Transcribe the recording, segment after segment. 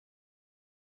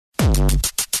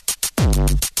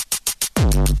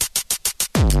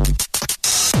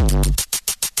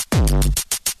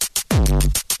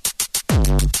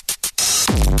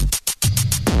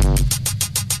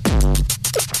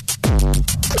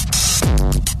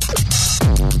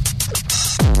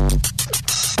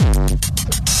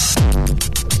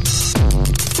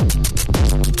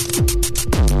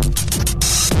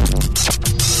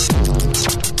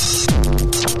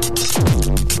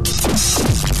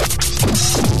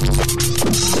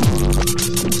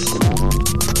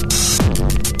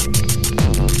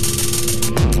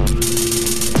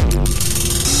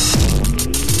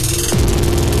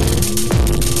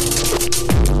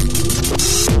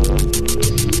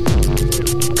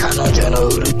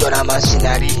マシ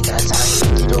ナリーな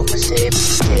3キロ無生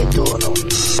物系統の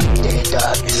デー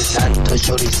タミュータント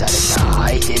処理された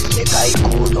ハイデ世界コ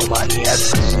ードマニアック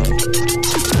ス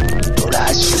ドラ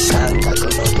ッシュ感覚の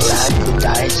ドラッグ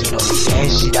大事の遺伝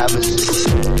子ラブス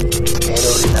エ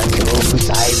ロルな恐怖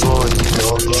細胞に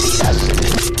を蹴り出す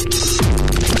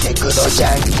テクノジ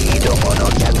ャンキーどもの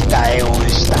虐待音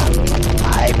した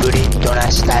ハイブリッド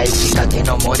な死体仕掛け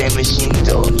のモデム心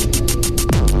臓に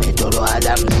メトロア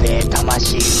ダム性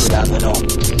魂グラムの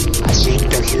アシッ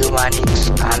ドヒューマニク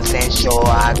ス感染症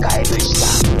アーカイブした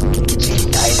人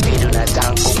体ビルな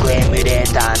残酷エミュレ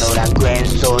ーターの楽園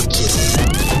装置リ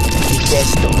セ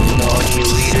ット不能にウ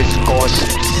イルス更新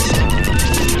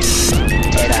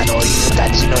テラの犬た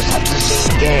ちの殺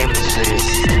人ゲームする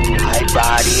ハイ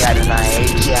パーリアルな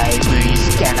HIV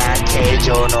スキャナー形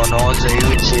状の脳髄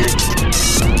宇宙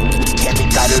ケ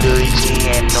ミカル類人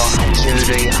猿の爬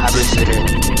虫類ハブす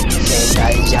る生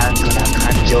体ジャンクな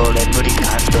感情レプリ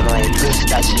カントのエクス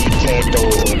タシー系統を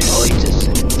ノイズす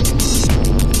る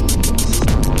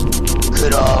ク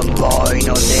ローンボーイ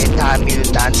のデータミュ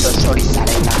ータント処理さ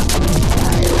れた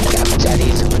バイオキャプチャリ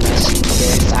ズムな神経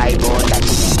細胞たち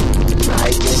のハ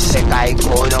イテス世界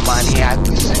コードマニアッ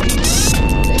クスに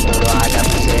メトロアダム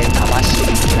性魂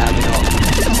クラブの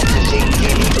殺人ギ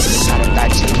ミックされた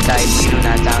人体ビル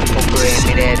な残酷エ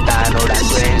ミュレーターの楽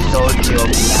園装置を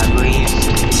プラグインす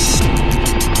る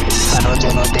彼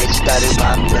女のデジタル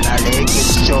バンプな冷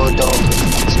血小道具た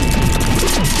ち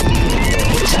DNA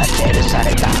チャンネルさ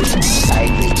れたサイ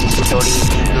フィチストリー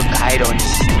ミング回路に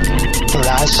ト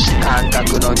ラッシュ感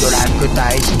覚のドラッグ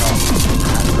胎児の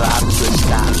ハングアップし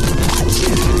た爬虫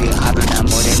類ハブなモ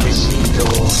デム心臓を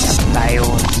虐待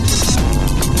音する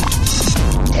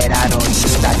テラの犬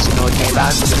たちのデ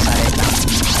バッグされた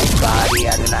ハイパーリ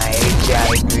アルな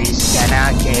HIV スキャ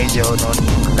ナー形状の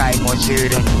肉塊モジュー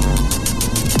ルに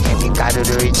ケミカル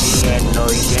類人猿の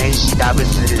遺伝子ダブ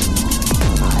する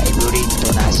ハイブリッ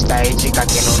ドな死体仕掛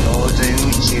けの脳髄宇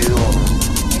宙を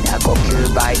エラ呼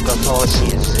吸バイト送信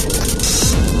する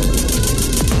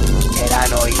テラ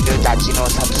の犬たちの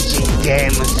殺人ゲ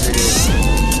ームする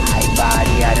ハイパ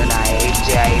ーリアルな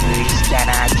HIV スキャ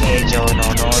ナー形状の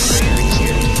脳髄宇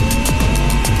宙に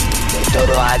メト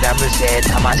ロアダム性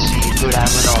魂グラム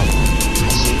のア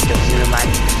シッドヒューマ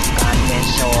ニクス感染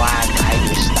症アーカイ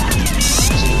ブした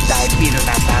人体ビル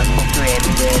な残酷エ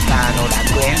ミュレーターの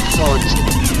楽園装置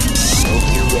高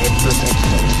級ウェブ接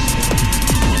続す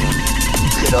る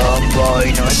クローンボー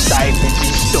イの死体フェ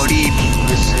チストリーミン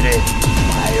グする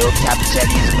バイオキャプチャ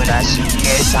リズムな神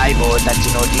経細胞たち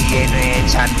の DNA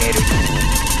チャンネルに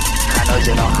彼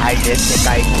女のハイデス世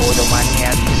界コードマニ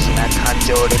アックスな感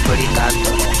情レプリカン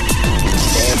トの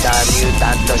データミュー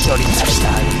タント処理され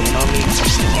たゲノミック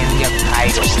ス戦略回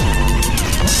路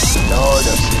ロー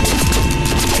ドする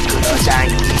テクノジャ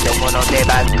ンキーどものデ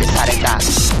バッグされた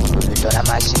ウルトラ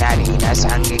マシナリーな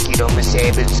3撃ロム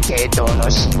生物系統の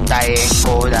身体エン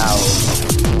コーダーを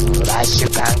トラッシ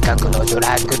ュ感覚のド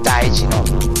ラッグ胎児のハ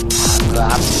ングア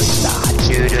ップした爬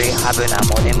虫類ハブな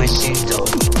モデム心臓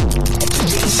に鉄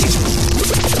人ギフ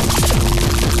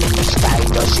死体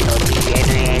都市の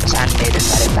DNA チャンネル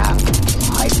された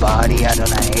ハイパーリアル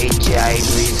な HIV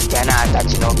スキャナーた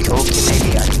ちの狂気メ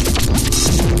ディアに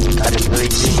カルプ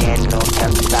人猿の虐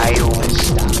待を音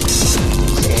した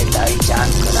生体ジャン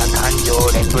クな感情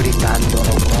レプリカント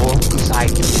の幸福サイ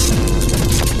トデ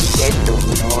ッド不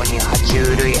能に爬虫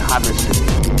類ハブする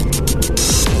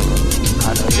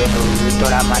彼女のウルト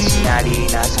ラマシナリ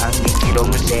ーな3撃ロ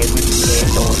ム生物系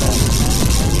統の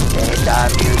データ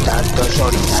ミュータント処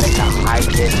理されたハイ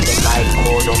テス世界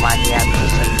コードマニアック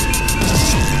スに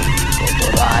メ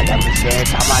トロアダム性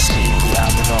魂グラ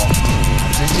ムの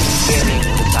殺人ゲーミン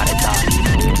グされた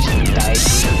身体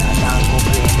自由な残酷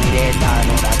エミュレーター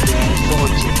の楽園装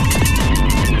置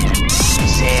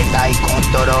生体コン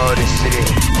トロールする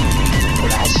フ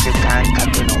ラッシュ感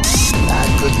覚のダ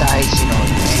ーク胎児の遺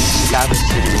伝子ラブす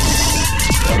る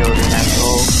エロルな恐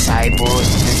怖細胞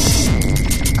質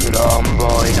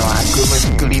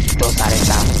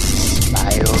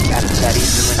ャリ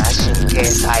ズムな神経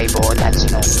細胞たち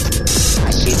のア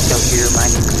シッドヒューマ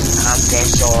ニクス感染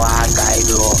症アーカイ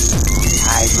ブを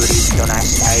ハイブリッドな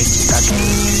死体仕掛けに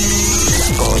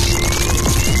加工し、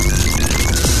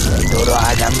レトロ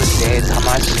アダム製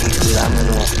魂グラム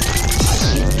のア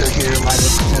シッドヒューマニク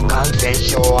ス感染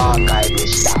症アーカイブ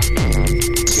した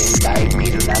現代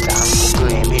ビルな残酷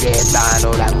エミュレータ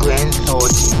ーの楽園装置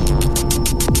に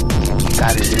ケミカ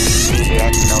ル類人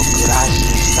猿のクラッシ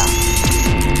ュした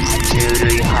爬虫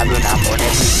類ハブな骨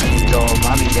と心臓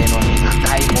まみれの肉塊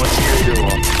モジュールを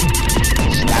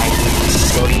死体にス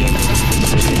トリーム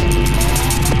する。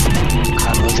彼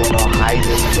女の排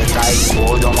絶世界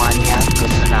コードマニアック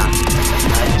スな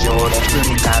誕生レプ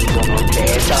リカントのデ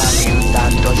ータミュータ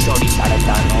ント処理された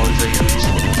ノーズユージ、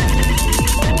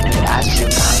フラッシュ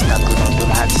感覚のド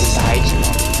ラッグ退治の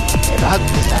デバッグ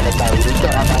されたウルト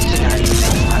ラマシナリー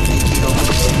な3キロの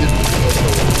手術系統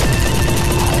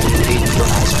ハイブリッドな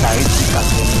死体仕掛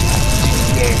けに殺人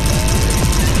ゲーム、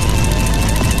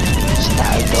死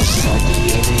体都市の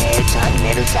DNA チャン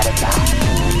ネルされた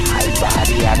ハイパ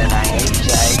ーリアルな HIV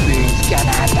スキャ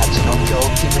ナーたちの狂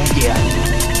気メディアに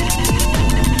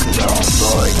クローンボ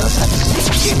ーイの殺人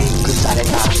ギミックされた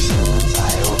バ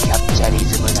イオキャプチャリ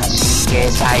ズムな神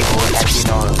経細胞たち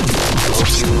の供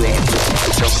給へと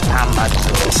接触端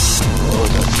末をロー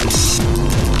ドする。